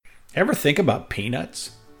Ever think about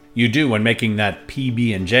peanuts? You do when making that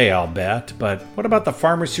PB&J, I'll bet, but what about the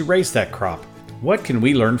farmers who raise that crop? What can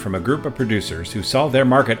we learn from a group of producers who saw their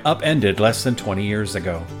market upended less than 20 years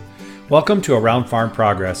ago? Welcome to Around Farm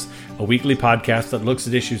Progress, a weekly podcast that looks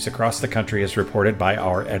at issues across the country as reported by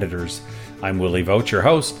our editors. I'm Willie Vogt, your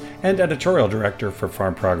host and editorial director for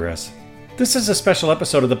Farm Progress. This is a special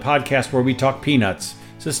episode of the podcast where we talk peanuts,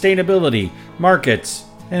 sustainability, markets,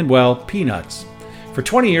 and, well, peanuts. For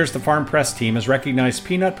 20 years, the Farm Press team has recognized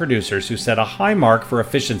peanut producers who set a high mark for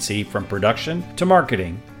efficiency from production to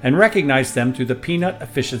marketing, and recognized them through the Peanut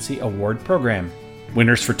Efficiency Award program.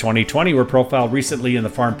 Winners for 2020 were profiled recently in the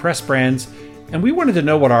Farm Press brands, and we wanted to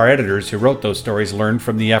know what our editors who wrote those stories learned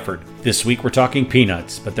from the effort. This week we're talking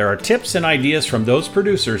peanuts, but there are tips and ideas from those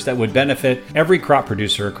producers that would benefit every crop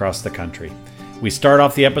producer across the country. We start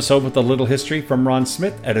off the episode with a little history from Ron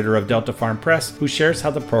Smith, editor of Delta Farm Press, who shares how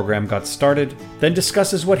the program got started, then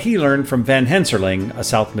discusses what he learned from Van Henserling, a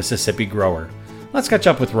South Mississippi grower. Let's catch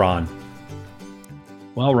up with Ron.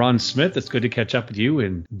 Well, Ron Smith, it's good to catch up with you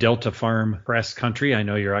in Delta Farm Press country. I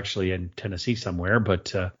know you're actually in Tennessee somewhere,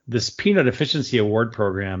 but this Peanut Efficiency Award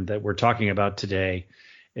program that we're talking about today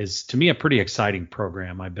is, to me, a pretty exciting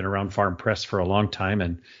program. I've been around Farm Press for a long time,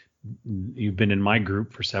 and you've been in my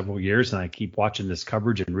group for several years, and I keep watching this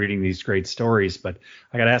coverage and reading these great stories. But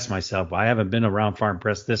I got to ask myself, I haven't been around Farm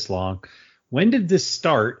Press this long. When did this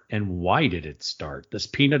start, and why did it start, this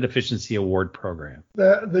Peanut Efficiency Award program?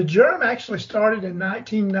 The germ actually started in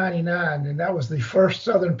 1999, and that was the first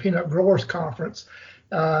Southern Peanut Growers Conference.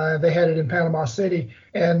 They had it in Panama City.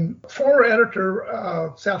 And former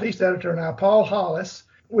editor, Southeast editor now, Paul Hollis,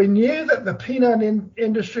 we knew that the peanut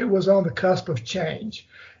industry was on the cusp of change.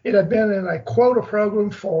 It had been in a quota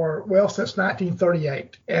program since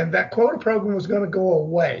 1938. And that quota program was going to go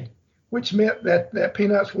away, which meant that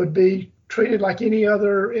peanuts would be treated like any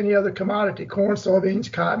other commodity, corn,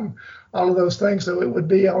 soybeans, cotton, all of those things. So it would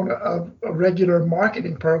be on a regular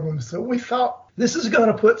marketing program. So we thought this is going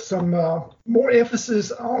to put some more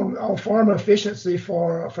emphasis on farm efficiency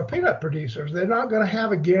for peanut producers. They're not going to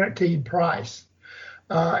have a guaranteed price.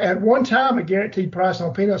 At one time, a guaranteed price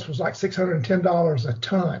on peanuts was like $610 a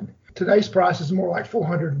ton. Today's price is more like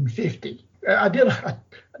 $450. I did a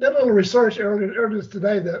little research earlier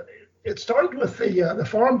today that it started with the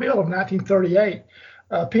Farm Bill of 1938.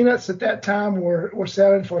 Peanuts at that time were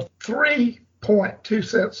selling for 3.2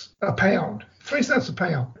 cents a pound. 3 cents a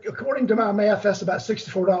pound. According to my math, that's about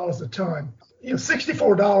 $64 a ton. $64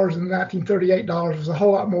 in 1938 was a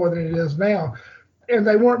whole lot more than it is now. And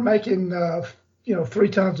they weren't making 3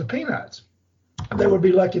 tons of peanuts. They would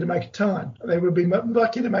be lucky to make a ton. They would be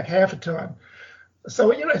lucky to make half a ton.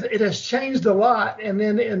 So, it has changed a lot. And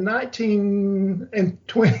then in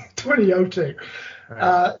 2002,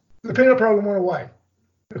 right, the peanut program went away.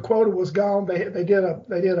 The quota was gone. They did a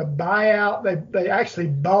buyout. They actually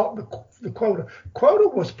bought the quota. Quota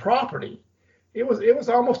was property. It was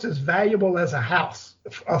almost as valuable as a house,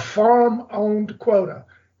 a farm-owned quota.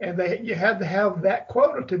 And you had to have that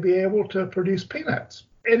quota to be able to produce peanuts.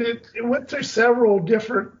 And it went through several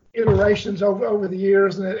different iterations over the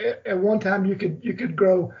years. And at one time you could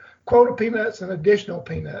grow quota peanuts and additional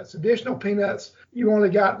peanuts. Additional peanuts, you only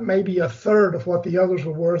got maybe a third of what the others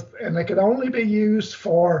were worth, and they could only be used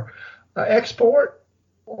for export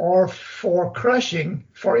or for crushing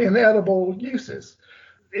for inedible uses.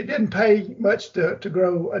 It didn't pay much to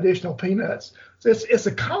grow additional peanuts. So it's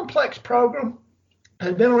a complex program.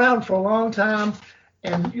 Had been around for a long time,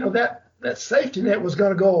 and that safety net was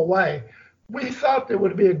going to go away. We thought it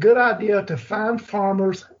would be a good idea to find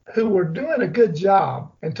farmers who were doing a good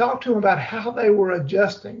job and talk to them about how they were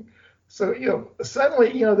adjusting. So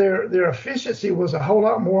suddenly their efficiency was a whole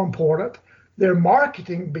lot more important. Their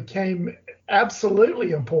marketing became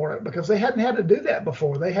absolutely important because they hadn't had to do that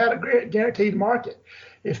before. They had a guaranteed market.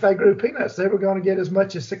 If they grew peanuts, they were going to get as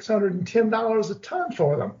much as $610 a ton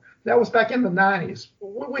for them. That was back in the 90s.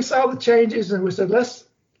 We saw the changes and we said, let's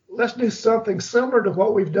do something similar to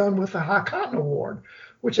what we've done with the High Cotton Award,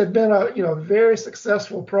 which had been a very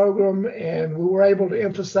successful program, and we were able to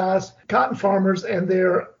emphasize cotton farmers and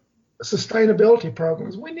their sustainability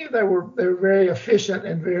programs. We knew they were very efficient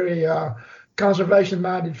and very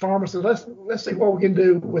conservation-minded farmers. So let's see what we can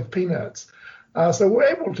do with peanuts. So we're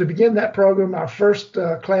able to begin that program. Our first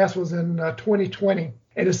class was in 2020.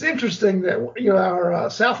 And it's interesting that our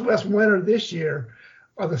Southwest winner this year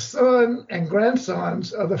are the son and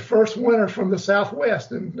grandsons of the first winner from the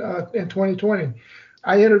Southwest in 2020.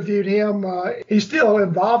 I interviewed him. He's still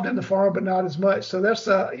involved in the farm, but not as much. So that's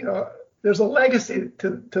there's a legacy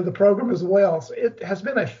to the program as well. So it has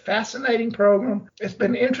been a fascinating program. It's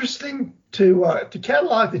been interesting to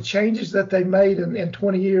catalog the changes that they made in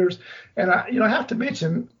 20 years. And I have to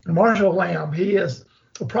mention Marshall Lamb. He is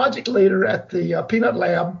a project leader at the Peanut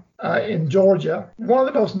Lab in Georgia, one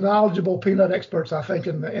of the most knowledgeable peanut experts, I think,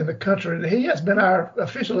 in the country. He has been our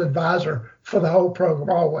official advisor for the whole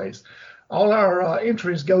program always. All our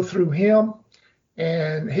entries go through him,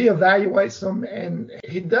 and he evaluates them, and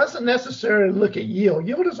he doesn't necessarily look at yield.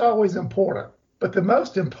 Yield is always important, but the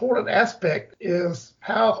most important aspect is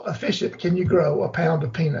how efficient can you grow a pound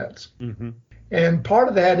of peanuts? Mm-hmm. And part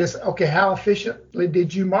of that is, okay, how efficiently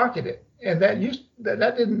did you market it? And that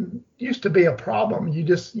didn't used to be a problem. You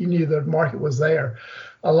knew the market was there.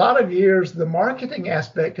 A lot of years, the marketing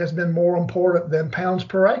aspect has been more important than pounds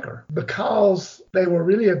per acre because they were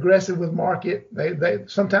really aggressive with market. They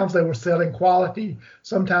sometimes they were selling quality.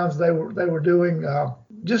 Sometimes they were doing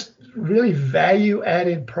just really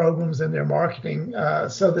value-added programs in their marketing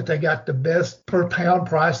so that they got the best per pound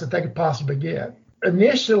price that they could possibly get.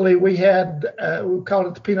 Initially, we called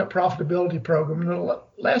it the Peanut Profitability Program. In the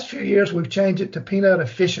last few years, we've changed it to Peanut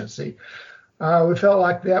Efficiency. We felt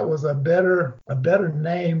like that was a better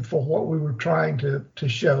name for what we were trying to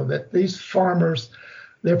show, that these farmers,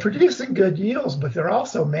 they're producing good yields, but they're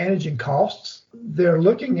also managing costs. They're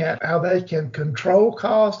looking at how they can control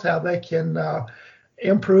costs, how they can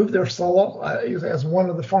improve their soil, as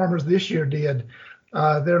one of the farmers this year did.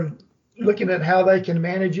 They're looking at how they can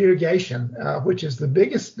manage irrigation, which is the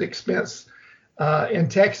biggest expense in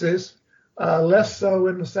Texas, less so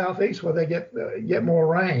in the southeast where they get more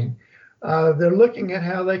rain. They're looking at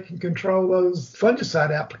how they can control those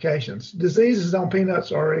fungicide applications. Diseases on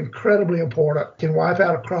peanuts are incredibly important. Can wipe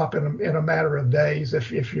out a crop in a matter of days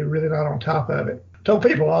if you're really not on top of it. I told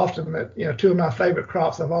people often that two of my favorite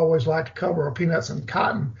crops I've always liked to cover are peanuts and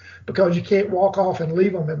cotton, because you can't walk off and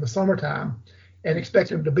leave them in the summertime and expect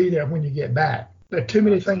them to be there when you get back. There are too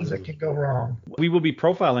many things that can go wrong. We will be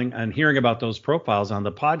profiling and hearing about those profiles on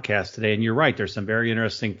the podcast today. And you're right, there's some very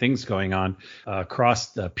interesting things going on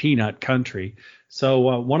across the peanut country. So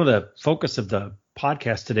one of the focus of the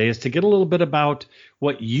podcast today is to get a little bit about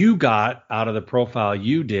what you got out of the profile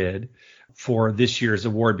you did for this year's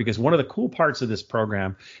award, because one of the cool parts of this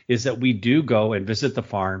program is that we do go and visit the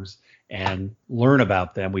farms and learn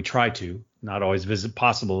about them. We try to, not always visit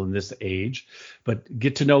possible in this age, but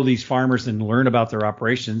get to know these farmers and learn about their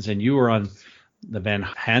operations. And you were on the Van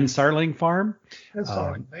Hansarling farm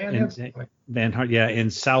in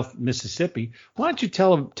South Mississippi. Why don't you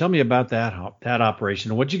tell me about that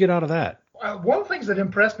operation? What'd you get out of that? One of the things that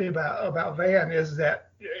impressed me about Van is that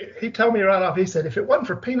he told me right off, he said, if it wasn't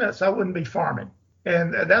for peanuts, I wouldn't be farming.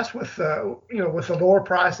 And that's with with the lower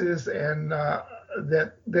prices and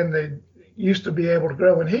that then they used to be able to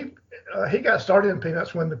grow. And he got started in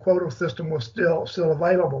peanuts when the quota system was still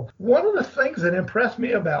available. One of the things that impressed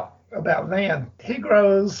me about Van, he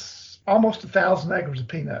grows almost 1,000 acres of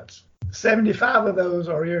peanuts. 75 of those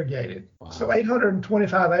are irrigated. Wow. So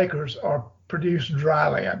 825 acres are produced dry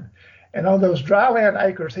land. And on those dry land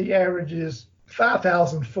acres, he averages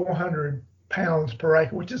 5,400 pounds per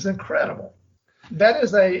acre, which is incredible. That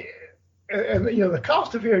is and the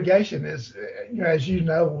cost of irrigation is, as you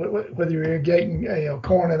know, whether you're irrigating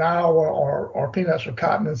corn in Iowa or peanuts or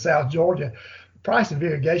cotton in South Georgia, the price of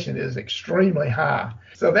irrigation is extremely high.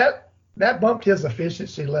 So that bumped his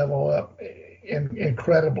efficiency level up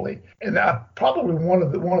incredibly. And probably one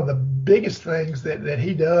of the biggest things that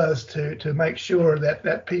he does to make sure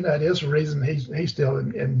that peanut is the reason he's still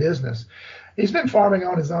in business. He's been farming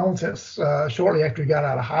on his own since shortly after he got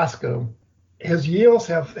out of high school. His yields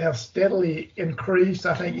have steadily increased.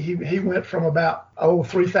 I think he went from about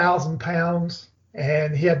 3,000 pounds,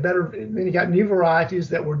 and he had better. Then he got new varieties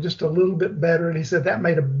that were just a little bit better, and he said that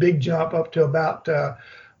made a big jump up to about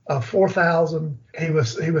 4,000. He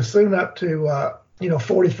was soon up to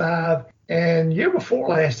 45. And year before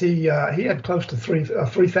last, he had close to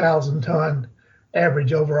 3,000 ton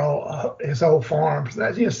average overall his whole farm. So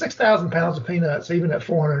that's 6,000 pounds of peanuts, even at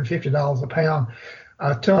 $450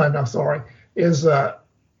 a ton. I'm sorry. Is that's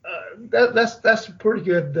a pretty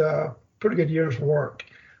good year's work.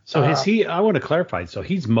 So I want to clarify. So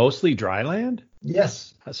he's mostly dry land?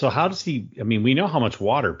 Yes. So how does he? I mean, we know how much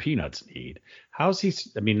water peanuts need. How's he?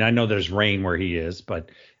 I mean, I know there's rain where he is, but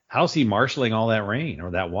how's he marshaling all that rain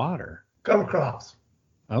or that water? Cover crops.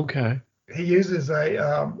 Okay. He uses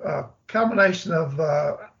a combination of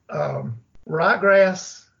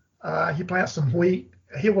ryegrass. He plants some wheat.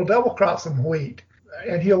 He will double crop some wheat.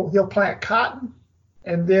 And he'll plant cotton,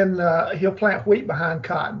 and then he'll plant wheat behind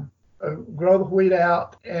cotton, grow the wheat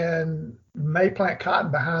out, and may plant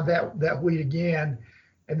cotton behind that wheat again,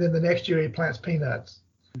 and then the next year he plants peanuts.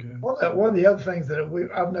 Okay. One of the other things that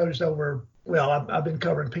I've noticed I've been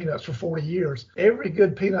covering peanuts for 40 years. Every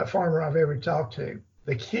good peanut farmer I've ever talked to,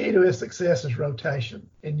 the key to his success is rotation,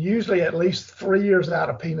 and usually at least 3 years out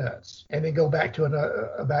of peanuts, and then go back to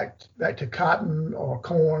back to cotton or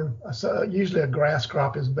corn. So usually a grass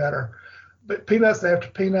crop is better, but peanuts after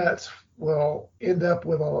peanuts will end up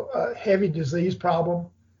with a heavy disease problem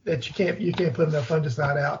that you can't put enough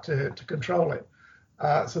fungicide out to control it.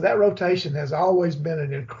 So that rotation has always been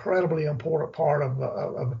an incredibly important part of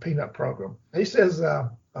the peanut program. He says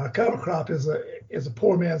a cover crop is a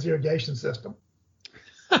poor man's irrigation system.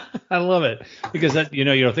 I love it because that you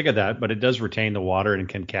don't think of that, but it does retain the water and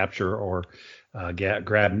can capture or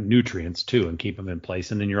grab nutrients too and keep them in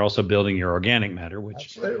place. And then you're also building your organic matter,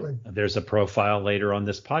 which Absolutely. There's a profile later on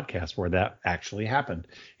this podcast where that actually happened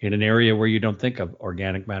in an area where you don't think of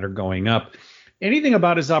organic matter going up. Anything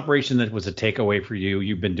about his operation that was a takeaway for you?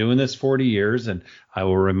 You've been doing this 40 years, and I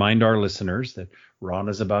will remind our listeners that Ron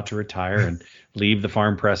is about to retire and leave the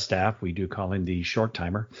Farm Press staff. We do call him the short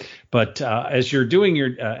timer. But as you're doing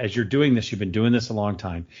this, you've been doing this a long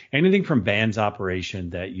time. Anything from Van's operation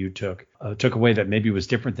that you took away that maybe was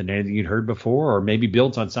different than anything you'd heard before, or maybe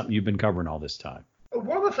builds on something you've been covering all this time?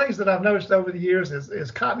 One of the things that I've noticed over the years is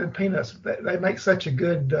cotton and peanuts. They make such a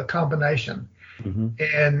good combination,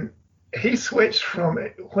 and he switched from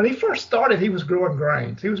when he first started, he was growing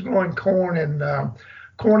grains. He was growing corn and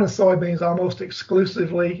soybeans almost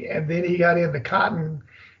exclusively. And then he got into cotton,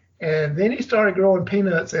 and then he started growing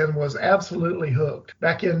peanuts and was absolutely hooked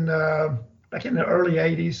back in the early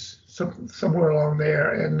 80s, somewhere along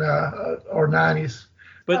there, or 90s.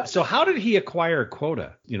 But so how did he acquire a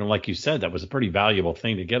quota? Like you said, that was a pretty valuable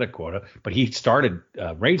thing to get a quota, but he started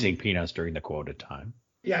raising peanuts during the quota time.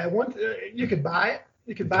 Yeah, you could buy it.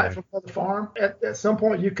 You could buy it from another farm. At some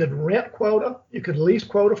point, you could rent quota. You could lease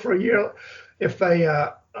quota for a year. If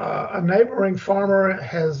a neighboring farmer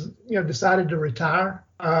has decided to retire,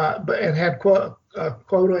 and had quota,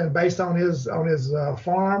 and based on his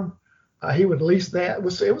farm, he would lease that. It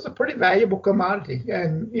was a pretty valuable commodity,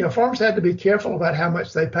 and farmers had to be careful about how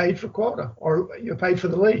much they paid for quota or paid for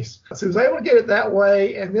the lease. So he was able to get it that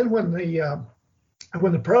way. And then when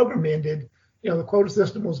the program ended, the quota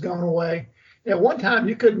system was gone away. At one time,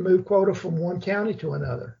 you couldn't move quota from one county to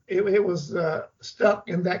another. It was stuck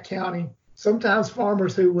in that county. Sometimes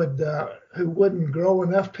farmers who wouldn't grow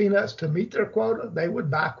enough peanuts to meet their quota, they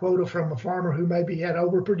would buy quota from a farmer who maybe had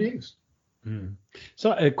overproduced.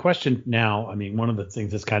 So a question now, one of the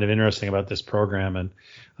things that's kind of interesting about this program, and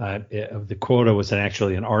the quota was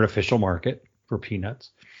actually an artificial market for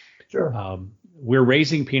peanuts. Sure. We're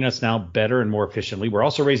raising peanuts now better and more efficiently. We're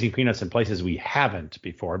also raising peanuts in places we haven't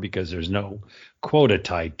before because there's no quota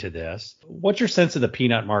tied to this. What's your sense of the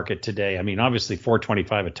peanut market today? Obviously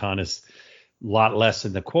 $4.25 a ton is a lot less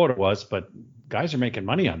than the quota was, but guys are making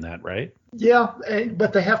money on that, right? Yeah,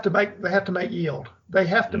 but they have to make yield. They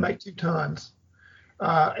have to make 2 tons.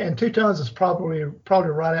 And 2 tons is probably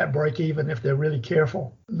right at break even if they're really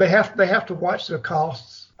careful. They have to watch their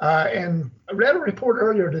costs. And I read a report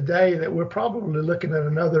earlier today that we're probably looking at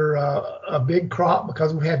another a big crop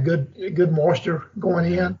because we had good moisture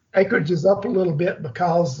going in. Acreage is up a little bit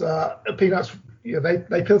because peanuts,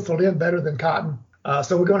 they penciled in better than cotton.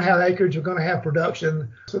 So we're going to have acreage, we're going to have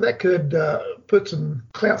production. So that could put some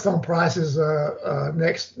clamps on prices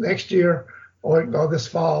next year or this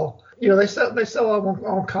fall. They sell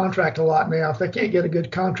on contract a lot now. If they can't get a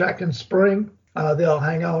good contract in spring, they'll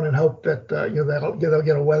hang on and hope that they'll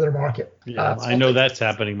get a weather market. Yeah, I know that's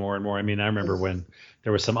happening more and more. I remember when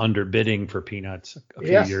there was some underbidding for peanuts a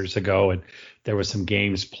few years ago, and there was some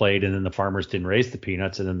games played, and then the farmers didn't raise the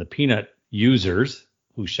peanuts, and then the peanut users,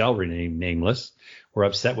 who shall remain nameless, were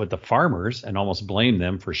upset with the farmers and almost blamed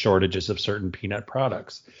them for shortages of certain peanut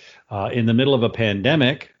products. In the middle of a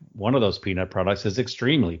pandemic, one of those peanut products is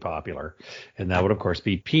extremely popular, and that would, of course,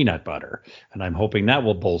 be peanut butter. And I'm hoping that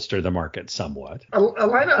will bolster the market somewhat.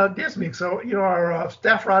 Elena Dismick, our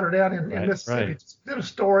staff writer down in Mississippi, did a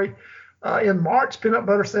story. In March, peanut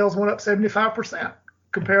butter sales went up 75%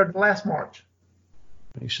 compared to last March.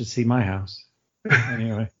 You should see my house.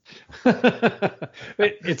 Anyway,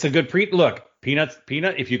 it's a good look. Peanut,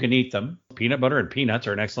 if you can eat them, peanut butter and peanuts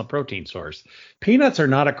are an excellent protein source. Peanuts are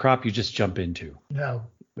not a crop you just jump into. No.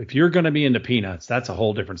 If you're going to be into peanuts, that's a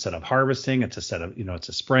whole different set of harvesting. It's a set of, it's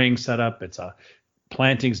a spraying setup. It's a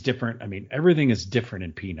planting's different. Everything is different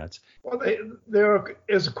in peanuts. Well, there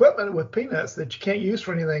is equipment with peanuts that you can't use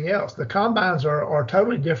for anything else. The combines are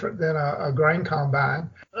totally different than a grain combine.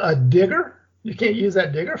 A digger, you can't use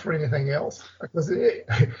that digger for anything else because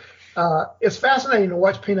It's fascinating to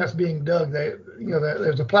watch peanuts being dug.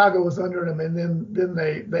 There's a plow goes under them, and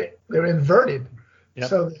then they're inverted. Yep.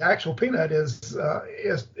 So the actual peanut is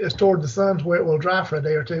toward the sun where it will dry for a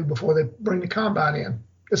day or two before they bring the combine in.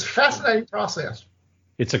 It's a fascinating process.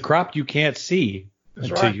 It's a crop you can't see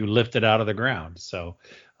until you lift it out of the ground. So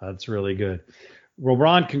that's really good. Well,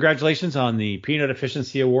 Ron, congratulations on the Peanut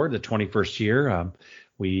Efficiency Award, the 21st year.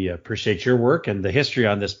 We appreciate your work and the history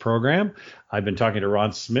on this program. I've been talking to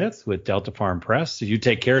Ron Smith with Delta Farm Press. So you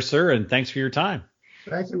take care, sir, and thanks for your time.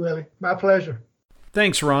 Thank you, Willie. My pleasure.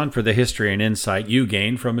 Thanks, Ron, for the history and insight you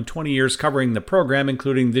gained from 20 years covering the program,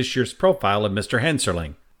 including this year's profile of Mr.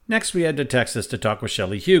 Henserling. Next, we head to Texas to talk with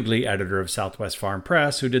Shelley Hughley, editor of Southwest Farm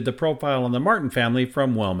Press, who did the profile on the Martin family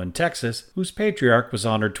from Wellman, Texas, whose patriarch was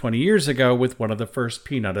honored 20 years ago with one of the first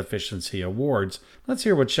Peanut Efficiency Awards. Let's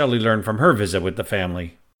hear what Shelley learned from her visit with the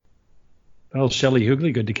family. Well, Shelley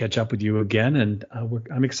Hughley, good to catch up with you again. And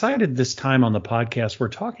I'm excited this time on the podcast. We're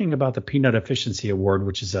talking about the Peanut Efficiency Award,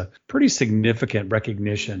 which is a pretty significant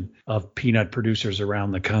recognition of peanut producers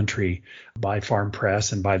around the country by Farm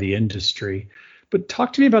Press and by the industry. But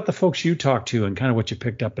talk to me about the folks you talked to and kind of what you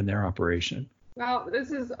picked up in their operation. Well,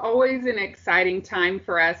 this is always an exciting time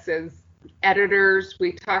for us as editors.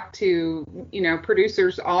 We talk to,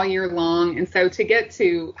 producers all year long. And so to get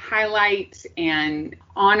to highlight and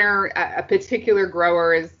honor a particular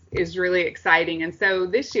grower is really exciting. And so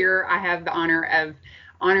this year I have the honor of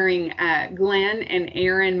honoring Glenn and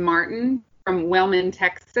Erin Martin from Wellman,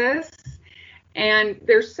 Texas. And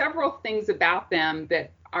there's several things about them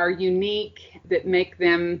that are unique that make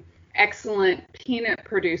them excellent peanut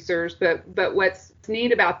producers. But what's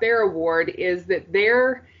neat about their award is that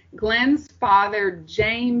Glenn's father,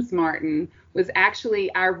 James Martin, was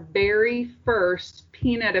actually our very first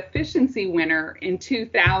peanut efficiency winner in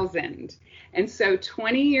 2000. And so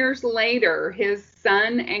 20 years later, his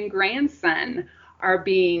son and grandson are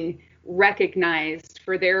being recognized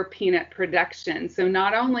for their peanut production. So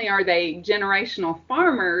not only are they generational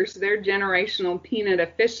farmers, they're generational peanut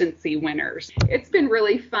efficiency winners. It's been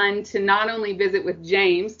really fun to not only visit with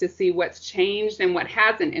James to see what's changed and what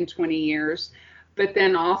hasn't in 20 years, but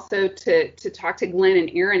then also to talk to Glenn and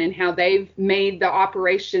Erin and how they've made the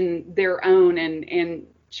operation their own and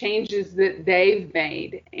changes that they've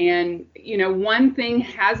made. And, one thing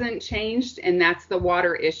hasn't changed, and that's the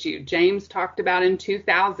water issue. James talked about in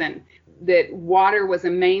 2000 that water was a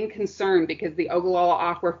main concern because the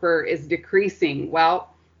Ogallala Aquifer is decreasing.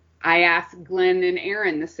 Well, I asked Glenn and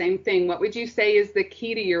Erin the same thing. What would you say is the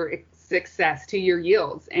key to your success, to your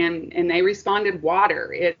yields? And they responded,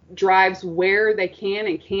 water. It drives where they can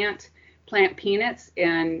and can't plant peanuts,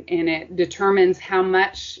 and it determines how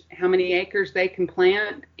many acres they can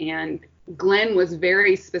plant. And Glenn was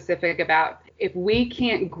very specific about if we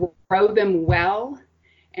can't grow them well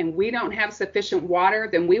and we don't have sufficient water,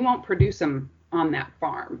 then we won't produce them on that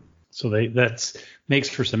farm. So that makes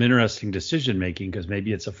for some interesting decision making, because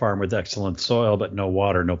maybe it's a farm with excellent soil but no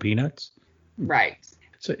water, no peanuts. Right.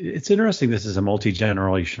 So it's interesting. This is a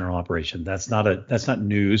multi-generational operation. That's not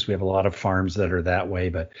news. We have a lot of farms that are that way.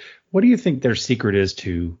 But what do you think their secret is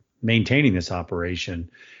to maintaining this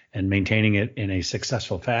operation and maintaining it in a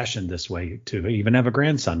successful fashion this way, to even have a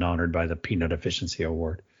grandson honored by the Peanut Efficiency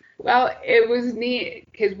Award? Well, it was neat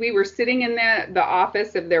because we were sitting in the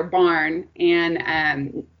office of their barn,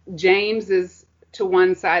 and James is to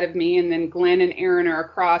one side of me, and then Glenn and Erin are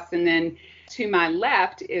across, and then to my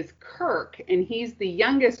left is Kirk, and he's the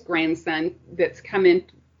youngest grandson that's come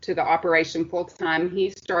into the operation full time.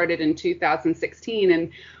 He started in 2016,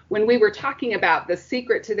 and when we were talking about the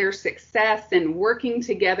secret to their success and working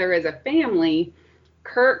together as a family,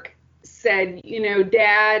 Kirk said,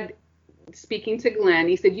 Dad, speaking to Glenn,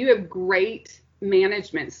 he said, you have great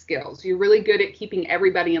management skills. You're really good at keeping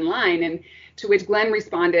everybody in line. And to which Glenn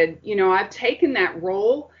responded, I've taken that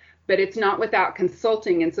role, but it's not without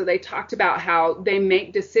consulting. And so they talked about how they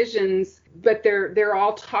make decisions, but they're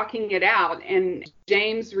all talking it out. And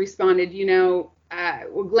James responded,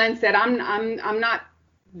 Glenn said, I'm not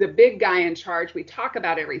the big guy in charge. We talk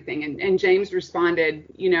about everything. And James responded,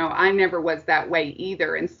 I never was that way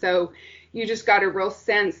either. And so you just got a real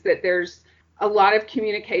sense that there's a lot of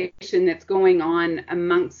communication that's going on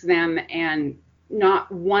amongst them, and not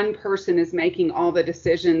one person is making all the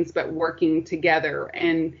decisions, but working together.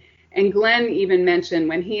 And Glenn even mentioned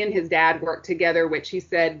when he and his dad worked together, which he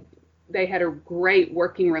said they had a great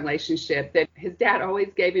working relationship, that his dad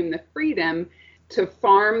always gave him the freedom to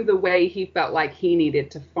farm the way he felt like he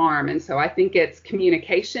needed to farm. And so I think it's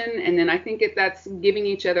communication, and then I think that's giving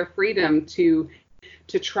each other freedom to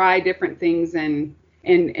try different things and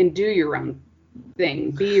do your own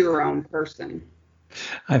thing, be your own person.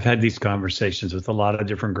 I've had these conversations with a lot of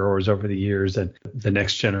different growers over the years, and the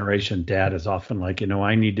next generation dad is often like,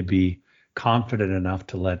 I need to be confident enough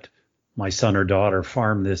to let my son or daughter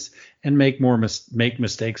farm this and make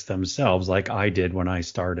mistakes themselves like I did when I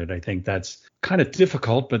started. I think that's kind of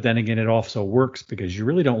difficult, but then again, it also works because you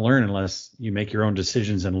really don't learn unless you make your own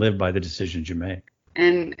decisions and live by the decisions you make.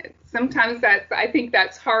 And sometimes I think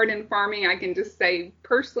that's hard in farming. I can just say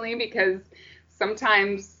personally, because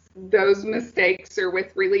sometimes those mistakes are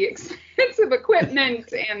with really expensive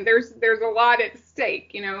equipment and there's a lot at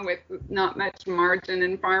stake, with not much margin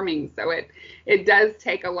in farming. So it does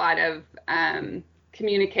take a lot of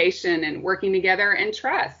communication and working together and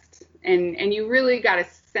trust. And you really got a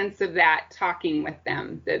sense of that talking with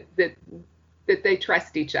them, that they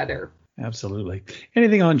trust each other. Absolutely.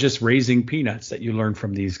 Anything on just raising peanuts that you learned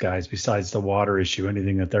from these guys besides the water issue,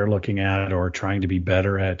 anything that they're looking at or trying to be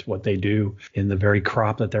better at what they do in the very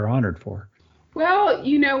crop that they're honored for? Well,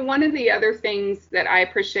 one of the other things that I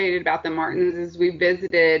appreciated about the Martins is we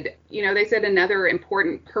visited, they said another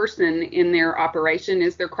important person in their operation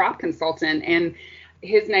is their crop consultant. And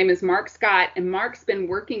his name is Mark Scott, and Mark's been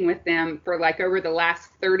working with them for like over the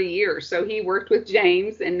last 30 years. So he worked with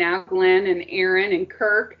James and now Glenn and Aaron and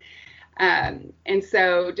Kirk. And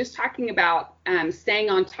so just talking about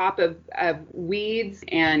staying on top of weeds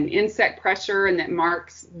and insect pressure, and that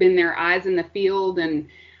Mark's been their eyes in the field, and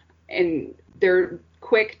they're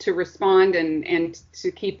quick to respond and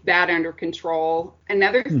to keep that under control.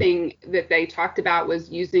 Another thing that they talked about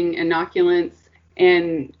was using inoculants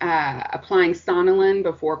and applying Sonolin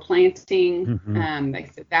before planting.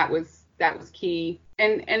 They said that was key.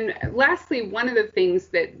 And lastly, one of the things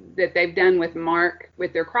that they've done with Mark,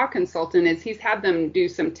 with their crop consultant, is he's had them do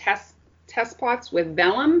some test plots with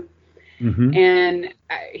vellum. And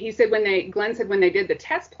he said Glenn said when they did the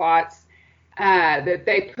test plots, that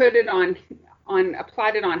they put it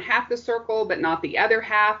applied it on half the circle, but not the other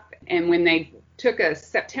half. And when they took a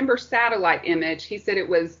September satellite image, he said it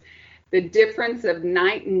was the difference of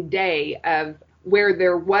night and day of where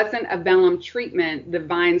there wasn't a vellum treatment, the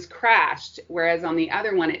vines crashed, whereas on the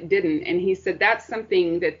other one it didn't. And he said that's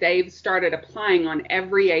something that they've started applying on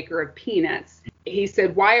every acre of peanuts. He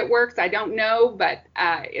said why it works, I don't know, but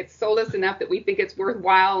it's sold us enough that we think it's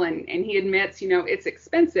worthwhile. And he admits, it's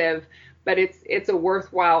expensive, but it's a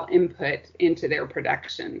worthwhile input into their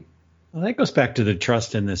production. Well, that goes back to the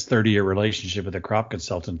trust in this 30-year relationship with a crop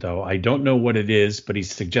consultant, though. I don't know what it is, but he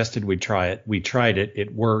suggested we try it. We tried it.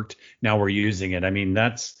 It worked. Now we're using it. I mean,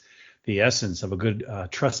 that's the essence of a good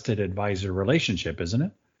trusted advisor relationship, isn't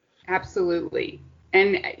it? Absolutely.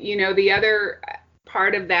 And, the other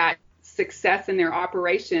part of that success in their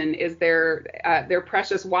operation is their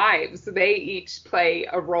precious wives. They each play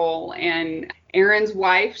a role. And Aaron's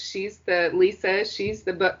wife, she's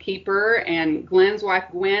the bookkeeper, and Glenn's wife,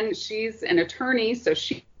 Gwen, she's an attorney, so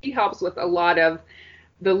she helps with a lot of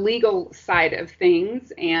the legal side of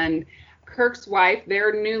things. And Kirk's wife,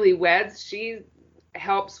 they're newlyweds. She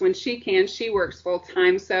helps when she can. She works full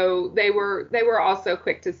time. So they were also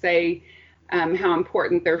quick to say how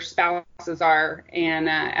important their spouses are. And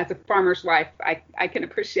as a farmer's wife, I can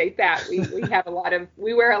appreciate that. We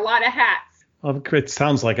wear a lot of hats. Well, it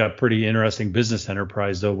sounds like a pretty interesting business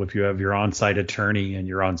enterprise, though, if you have your on-site attorney and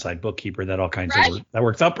your on-site bookkeeper, that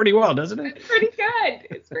works out pretty well, doesn't it?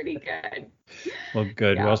 It's pretty good. Well,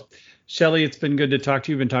 good. Yeah. Well, Shelley, it's been good to talk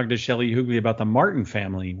to you. We've been talking to Shelley Hughley about the Martin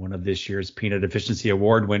family, one of this year's Peanut Efficiency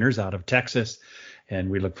Award winners out of Texas.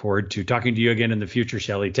 And we look forward to talking to you again in the future,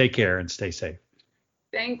 Shelley. Take care and stay safe.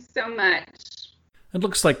 Thanks so much. It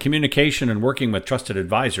looks like communication and working with trusted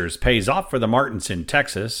advisors pays off for the Martins in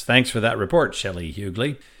Texas. Thanks for that report, Shelley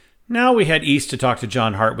Hughley. Now we head east to talk to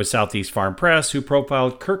John Hart with Southeast Farm Press, who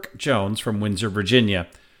profiled Kirk Jones from Windsor, Virginia.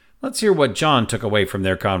 Let's hear what John took away from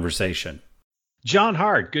their conversation. John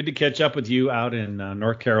Hart, good to catch up with you out in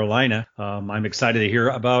North Carolina. I'm excited to hear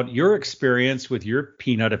about your experience with your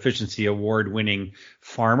Peanut Efficiency Award-winning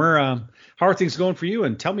farmer. How are things going for you?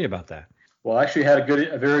 And tell me about that. Well, I actually had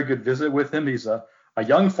a very good visit with him. He's a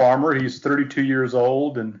young farmer. He's 32 years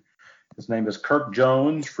old, and his name is Kirk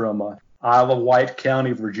Jones from Isle of Wight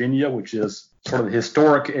County, Virginia, which is sort of the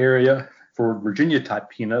historic area for Virginia-type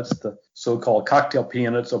peanuts, the so-called cocktail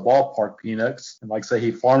peanuts or ballpark peanuts. And like I say, he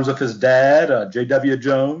farms with his dad, J.W.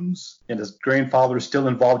 Jones, and his grandfather is still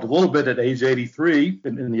involved a little bit at age 83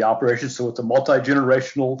 in the operation. So it's a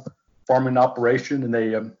multi-generational farming operation, and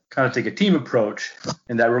they kind of take a team approach,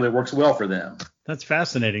 and that really works well for them. That's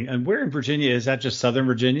fascinating. And where in Virginia? Is that just Southern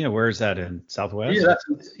Virginia? Where is that, in Southwest? Yeah,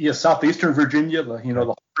 that's southeastern Virginia, the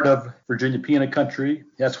heart heart of Virginia peanut country.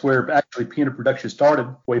 That's where actually peanut production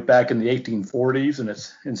started way back in the 1840s, and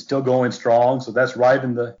it's still going strong. So that's right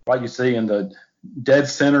in the dead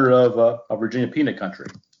center of Virginia peanut country.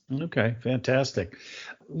 Okay, fantastic.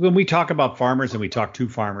 When we talk about farmers, and we talk to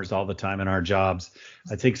farmers all the time in our jobs,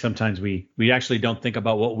 I think sometimes we actually don't think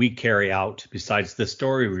about what we carry out besides the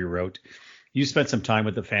story we wrote. You spent some time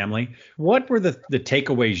with the family. What were the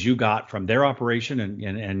takeaways you got from their operation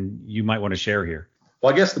and you might want to share here?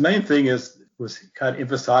 Well, I guess the main thing was kind of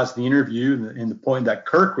emphasized in the interview, and the point that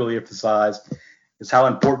Kirk really emphasized is how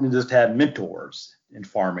important it is to have mentors in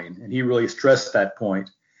farming. And he really stressed that point.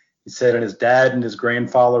 He said that his dad and his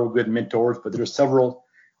grandfather were good mentors, but there are several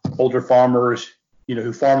older farmers,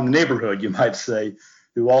 who farm in the neighborhood, you might say,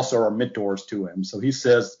 who also are mentors to him. So he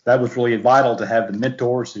says that was really vital to have the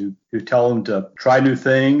mentors who tell him to try new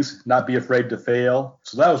things, not be afraid to fail.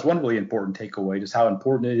 So that was one really important takeaway, just how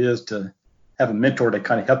important it is to have a mentor to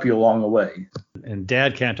kind of help you along the way. And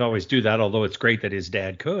dad can't always do that, although it's great that his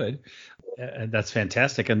dad could. That's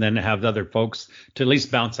fantastic. And then have the other folks to at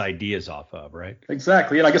least bounce ideas off of, right?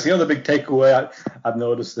 Exactly. And I guess the other big takeaway I've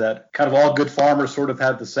noticed that kind of all good farmers sort of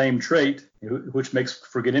have the same trait, which makes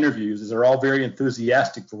for good interviews, is they're all very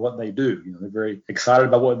enthusiastic for what they do. They're very excited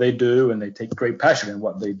about what they do, and they take great passion in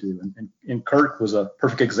what they do. And Kirk was a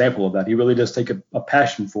perfect example of that. He really does take a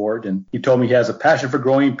passion for it. And he told me he has a passion for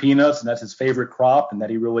growing peanuts, and that's his favorite crop, and that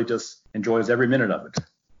he really just enjoys every minute of it.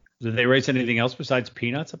 Do they raise anything else besides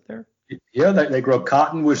peanuts up there? Yeah, they grow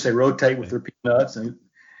cotton, which they rotate with their peanuts, and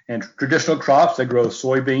traditional crops. They grow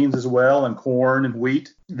soybeans as well, and corn and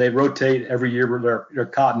wheat. They rotate every year their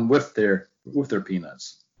cotton with their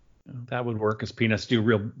peanuts. That would work, as peanuts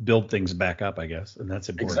do build things back up, I guess, and that's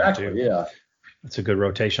important too. Yeah. It's a good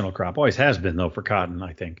rotational crop. Always has been, though, for cotton,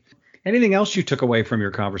 I think. Anything else you took away from your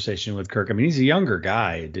conversation with Kirk? I mean, he's a younger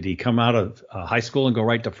guy. Did he come out of high school and go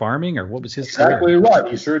right to farming, or what was his Exactly career? Right.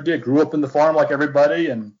 He sure did. Grew up in the farm like everybody,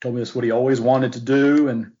 and told me that's what he always wanted to do.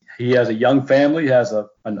 And he has a young family. He has a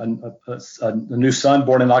new son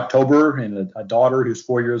born in October, and a daughter who's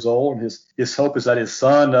 4 years old. And his hope is that his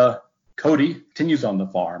son, Cody, continues on the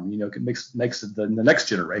farm. Makes it the next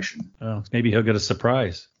generation. Oh, maybe he'll get a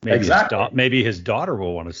surprise. Maybe his daughter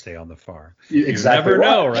will want to stay on the farm. Exactly. You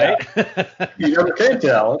never know, right? Yeah. You never can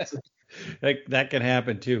tell. That can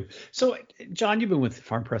happen too. So, John, you've been with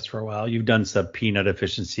Farm Press for a while. You've done some Peanut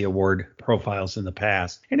Efficiency Award profiles in the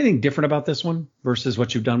past. Anything different about this one versus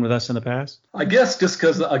what you've done with us in the past? I guess just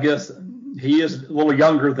because he is a little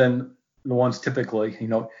younger than the ones typically.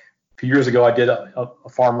 A few years ago, I did a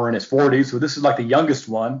farmer in his 40s, so this is like the youngest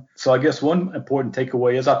one. So I guess one important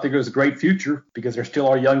takeaway is I think there's a great future because there still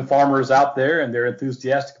are young farmers out there, and they're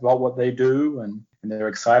enthusiastic about what they do, and they're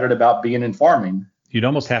excited about being in farming. You'd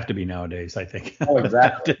almost have to be nowadays, I think. Oh,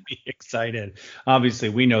 exactly. To be excited. Obviously,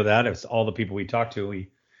 we know that. It's all the people we talk to,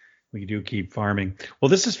 we do keep farming. Well,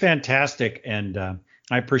 this is fantastic, and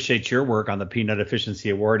I appreciate your work on the Peanut Efficiency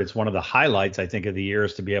Award. It's one of the highlights, I think, of the year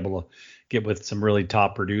is to be able to get with some really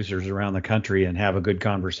top producers around the country and have a good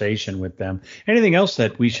conversation with them. Anything else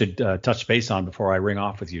that we should touch base on before I ring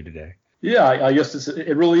off with you today? Yeah, I guess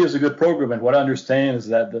it really is a good program. And what I understand is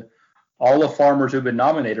that all the farmers who've been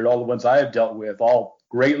nominated, all the ones I have dealt with, all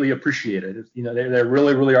greatly appreciate it. They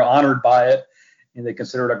really, really are honored by it, and they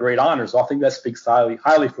consider it a great honor. So I think that speaks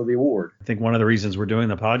highly for the award. I think one of the reasons we're doing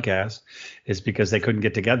the podcast is because they couldn't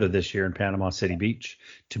get together this year in Panama City Beach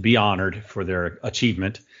to be honored for their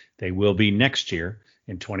achievement. They will be next year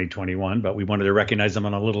in 2021, but we wanted to recognize them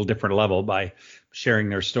on a little different level by sharing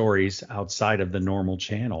their stories outside of the normal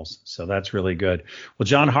channels. So that's really good. Well,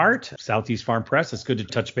 John Hart, Southeast Farm Press, it's good to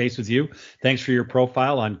touch base with you. Thanks for your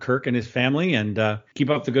profile on Kirk and his family, and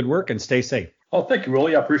keep up the good work and stay safe. Oh, thank you,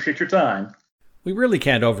 Willie. I appreciate your time. We really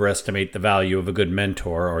can't overestimate the value of a good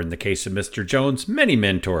mentor, or in the case of Mr. Jones, many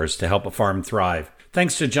mentors to help a farm thrive.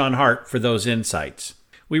 Thanks to John Hart for those insights.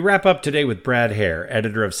 We wrap up today with Brad Hare,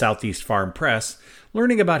 editor of Southeast Farm Press,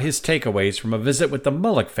 learning about his takeaways from a visit with the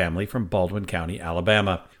Mullock family from Baldwin County,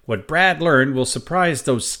 Alabama. What Brad learned will surprise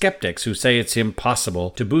those skeptics who say it's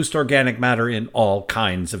impossible to boost organic matter in all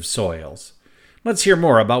kinds of soils. Let's hear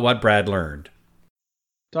more about what Brad learned.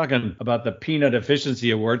 Talking about the Peanut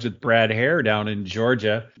Efficiency Awards with Brad Hare down in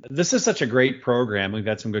Georgia. This is such a great program. We've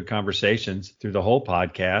had some good conversations through the whole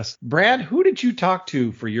podcast. Brad, who did you talk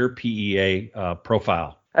to for your PEA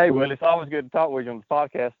profile? Hey, Will, it's always good to talk with you on the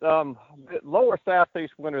podcast. The lower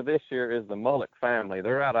Southeast winner this year is the Mullock family.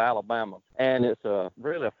 They're out of Alabama, and it's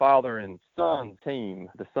really a father and son team.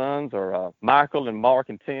 The sons are Michael and Mark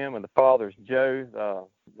and Tim, and the father's Joe.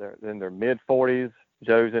 They're in their mid-40s.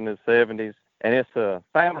 Joe's in his 70s. And it's a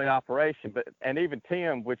family operation, and even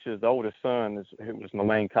Tim, which is the oldest son, who was my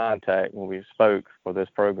main contact when we spoke for this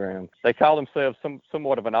program, they call themselves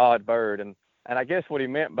somewhat of an odd bird. And I guess what he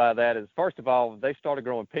meant by that is, first of all, they started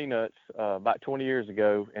growing peanuts about 20 years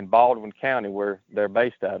ago in Baldwin County, where they're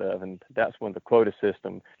based out of. And that's when the quota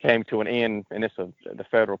system came to an end. And it's the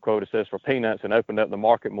federal quota system for peanuts, and opened up the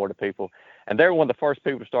market more to people. And they were one of the first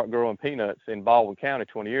people to start growing peanuts in Baldwin County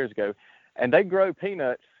 20 years ago. And they grow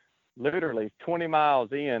peanuts literally 20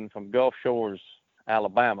 miles in from Gulf Shores,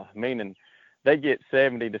 Alabama, meaning they get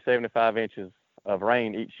 70 to 75 inches of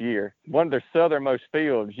rain each year. One of their southernmost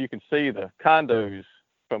fields, you can see the condos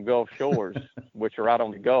from Gulf Shores, which are right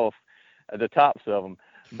on the Gulf, at the tops of them.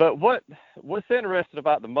 But what's interesting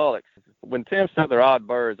about the mullocks, when Tim said they're odd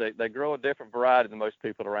birds, they grow a different variety than most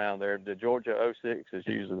people around there. The Georgia 06 is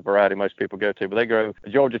usually the variety most people go to, but they grow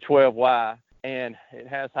Georgia 12Y. And it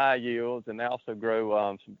has high yields, and they also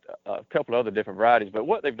grow a couple of other different varieties. But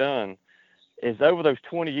what they've done is, over those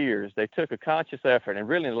 20 years, they took a conscious effort, and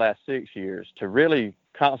really in the last 6 years, to really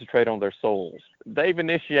concentrate on their soils. They've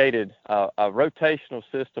initiated a rotational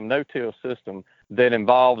system, no-till system, that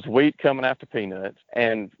involves wheat coming after peanuts.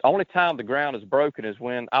 And the only time the ground is broken is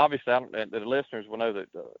when, obviously, the listeners will know that,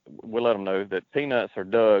 we'll let them know that peanuts are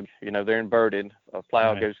dug, they're inverted. A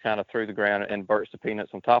plow goes kind of through the ground and inverts the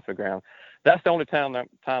peanuts on top of the ground. That's the only time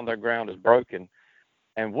their ground is broken.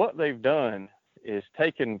 And what they've done is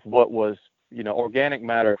taken what was, organic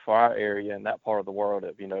matter for our area in that part of the world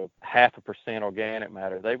of, 0.5% organic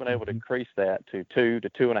matter. They've been able to increase that to 2 to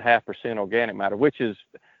 2.5% organic matter, which is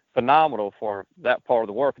phenomenal for that part of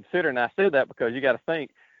the world. Considering, I said that because you got to think,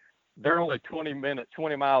 they're only 20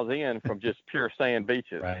 miles in from just pure sand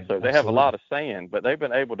beaches. Right. So they Absolutely. have a lot of sand, but they've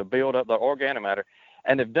been able to build up their organic matter,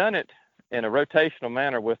 and they've done it in a rotational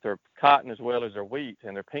manner with their cotton as well as their wheat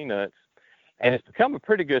and their peanuts. And it's become a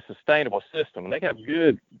pretty good sustainable system. And they have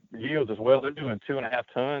good yields as well. They're doing 2.5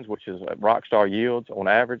 tons, which is rock star yields on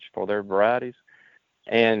average for their varieties.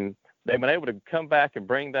 And they've been able to come back and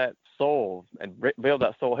bring that soil and build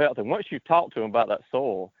that soil health. And once you talk to them about that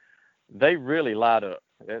soil, they really light up.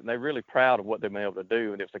 They're really proud of what they've been able to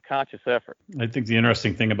do, and it's a conscious effort. I think the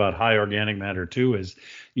interesting thing about high organic matter, too, is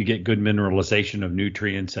you get good mineralization of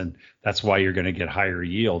nutrients, and that's why you're going to get higher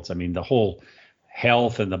yields. I mean, the whole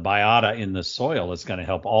health and the biota in the soil is going to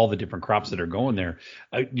help all the different crops that are going there.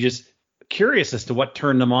 Just curious as to what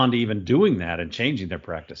turned them on to even doing that and changing their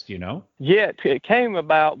practice, Yeah, it came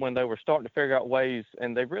about when they were starting to figure out ways,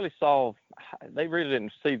 and they really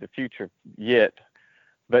didn't see the future yet,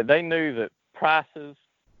 but they knew that prices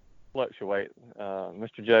fluctuate.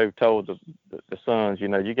 Mr. Joe told the sons,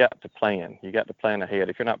 you got to plan. You got to plan ahead.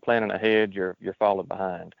 If you're not planning ahead, you're falling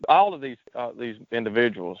behind. All of these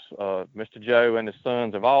individuals, Mr. Joe and his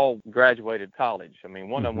sons, have all graduated college. I mean,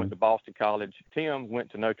 one of them went to Boston College. Tim went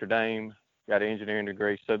to Notre Dame, got an engineering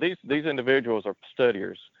degree. So these individuals are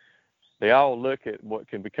studiers. They all look at what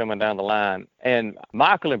can be coming down the line. And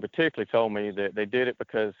Michael in particular told me that they did it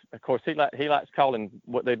because, of course, he likes calling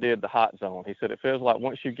what they did the hot zone. He said it feels like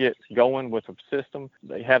once you get going with a system,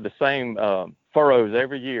 they have the same furrows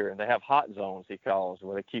every year, and they have hot zones, he calls,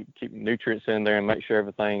 where they keep nutrients in there and make sure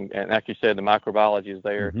everything, and like you said, the microbiology is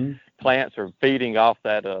there. Mm-hmm. Plants are feeding off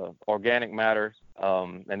that organic matter.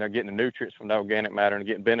 And they're getting the nutrients from the organic matter and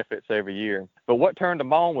getting benefits every year. But what turned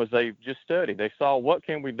them on was they just studied. They saw what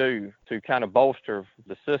can we do to kind of bolster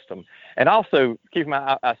the system. And also, keep in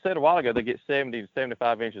mind, I said a while ago they get 70 to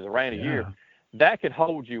 75 inches of rain a year. That could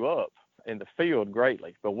hold you up in the field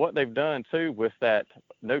greatly. But what they've done, too, with that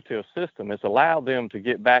no-till system is allow them to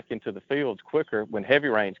get back into the fields quicker when heavy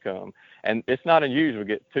rains come. And it's not unusual to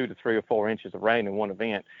get 2 to 3 or 4 inches of rain in one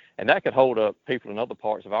event. And that could hold up people in other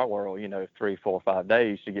parts of our world, 3, 4, 5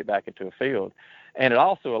 days to get back into a field. And it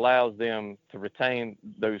also allows them to retain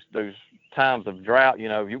those times of drought.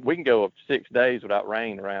 We can go up 6 days without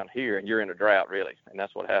rain around here, and you're in a drought, really. And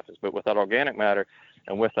that's what happens. But with that organic matter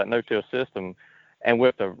and with that no-till system, and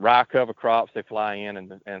with the rye cover crops they fly in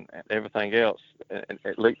and everything else,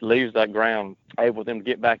 it leaves that ground able for them to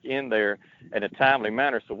get back in there in a timely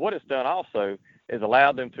manner. So what it's done also is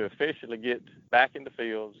allowed them to efficiently get back in the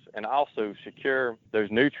fields and also secure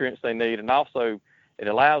those nutrients they need. And also it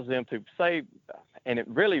allows them to save, and it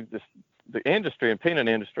really, the industry and peanut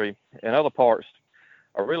industry and other parts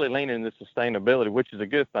are really leaning into sustainability, which is a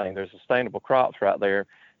good thing. There's sustainable crops right there.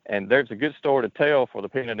 And there's a good story to tell for the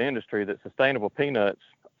peanut industry that sustainable peanuts,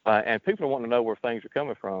 and people want to know where things are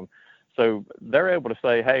coming from. So they're able to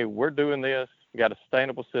say, hey, we're doing this. We got a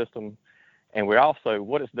sustainable system. And we also,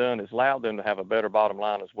 what it's done is allowed them to have a better bottom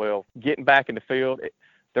line as well. Getting back in the field,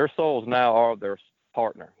 their soils now are their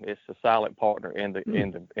partner. It's a silent partner in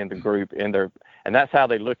the group, and that's how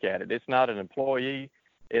they look at it. It's not an employee;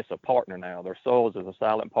 it's a partner now. Their soils is a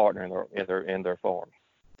silent partner in their farm.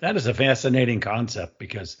 That is a fascinating concept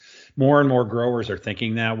because more and more growers are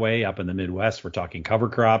thinking that way. Up in the Midwest, we're talking cover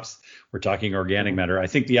crops, we're talking organic matter. I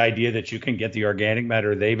think the idea that you can get the organic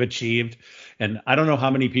matter they've achieved, and I don't know how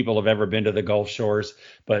many people have ever been to the Gulf Shores,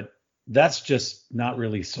 but that's just not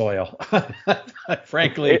really soil.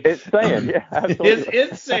 Frankly, it's sand. Yeah, absolutely.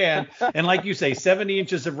 It's sand. And like you say, 70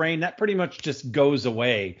 inches of rain, that pretty much just goes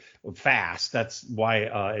away fast. That's why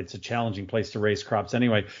it's a challenging place to raise crops.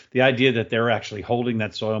 Anyway, the idea that they're actually holding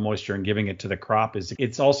that soil moisture and giving it to the crop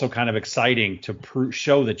it's also kind of exciting to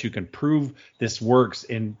show that you can prove this works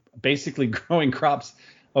in basically growing crops.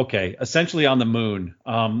 Okay, essentially on the moon.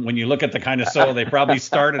 When you look at the kind of soil they probably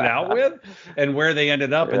started out with and where they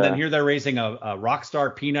ended up, and then here they're raising a rock star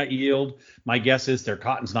peanut yield. My guess is their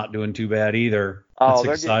cotton's not doing too bad either. That's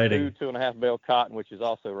exciting. Getting 2.5 bale cotton, which is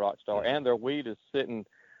also rock star, and their wheat is sitting.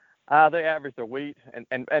 They average their wheat, and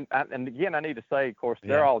again, I need to say, of course,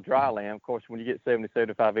 they're all dry land. Of course, when you get 70,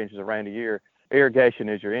 75 inches of rain a year, irrigation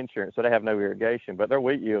is your insurance, so they have no irrigation. But their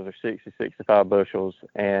wheat yields are 60, 65 bushels,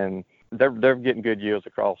 and they're getting good yields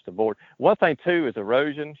across the board. One thing too is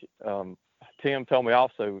erosion. Tim told me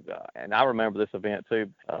also, and I remember this event too.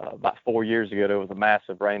 About 4 years ago, there was a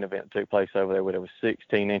massive rain event that took place over there where there was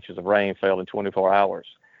 16 inches of rain fell in 24 hours,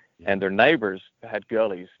 and their neighbors had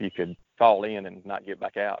gullies you could fall in and not get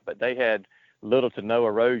back out, but they had little to no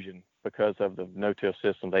erosion because of the no-till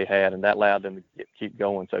system they had, and that allowed them to keep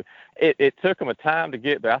going. So it took them a time to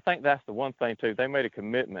get there. I think that's the one thing too. They made a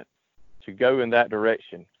commitment to go in that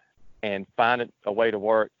direction and find a way to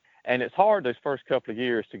work. And it's hard those first couple of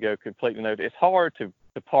years to go completely no. It's hard to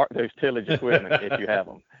park those tillage equipment if you have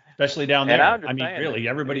them. Especially down there. I mean, really,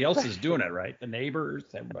 everybody else is doing it, right? The neighbors,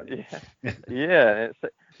 everybody. Yeah.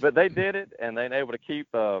 But they did it, and they're able to keep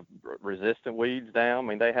resistant weeds down. I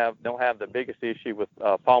mean, they don't have the biggest issue with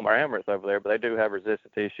Palmer amaranth over there, but they do have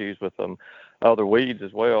resistant issues with other weeds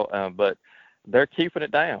as well. But they're keeping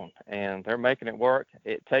it down, and they're making it work.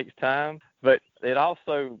 It takes time, but it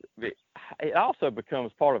also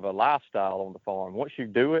becomes part of a lifestyle on the farm. Once you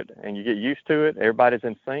do it and you get used to it, everybody's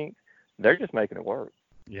in sync. They're just making it work.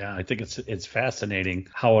 Yeah, I think it's fascinating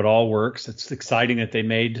how it all works. It's exciting that they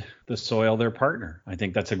made the soil their partner. I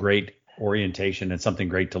think that's a great orientation and something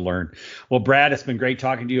great to learn. Well, Brad, it's been great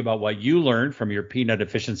talking to you about what you learned from your Peanut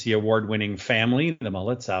Efficiency Award-winning family, the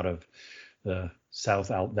Mullets out of the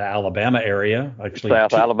the Alabama area. Actually,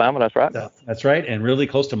 Alabama, that's right. That's right, and really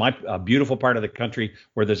close to my beautiful part of the country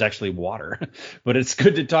where there's actually water. But it's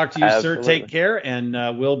good to talk to you, Absolutely. Sir. Take care, and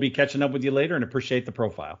we'll be catching up with you later and appreciate the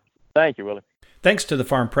profile. Thank you, Willie. Thanks to the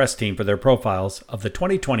Farm Press team for their profiles of the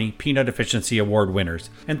 2020 Peanut Efficiency Award winners.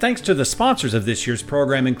 And thanks to the sponsors of this year's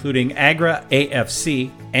program, including Agra AFC,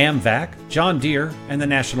 AMVAC, John Deere, and the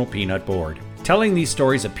National Peanut Board. Telling these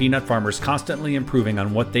stories of peanut farmers constantly improving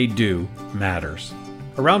on what they do matters.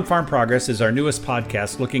 Around Farm Progress is our newest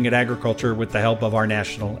podcast looking at agriculture with the help of our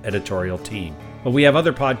national editorial team. But we have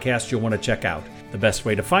other podcasts you'll want to check out. The best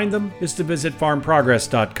way to find them is to visit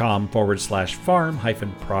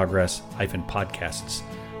farmprogress.com/farm-progress-podcasts.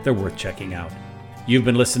 They're worth checking out. You've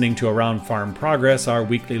been listening to Around Farm Progress, our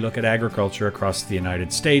weekly look at agriculture across the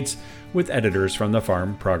United States with editors from the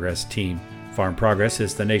Farm Progress team. Farm Progress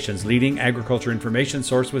is the nation's leading agriculture information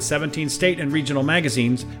source with 17 state and regional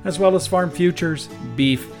magazines, as well as Farm Futures,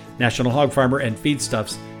 Beef, National Hog Farmer, and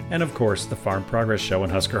Feedstuffs, and of course the Farm Progress Show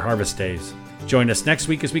and Husker Harvest Days. Join us next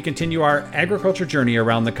week as we continue our agriculture journey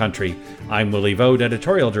around the country. I'm Willie Vode,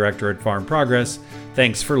 Editorial Director at Farm Progress.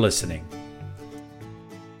 Thanks for listening.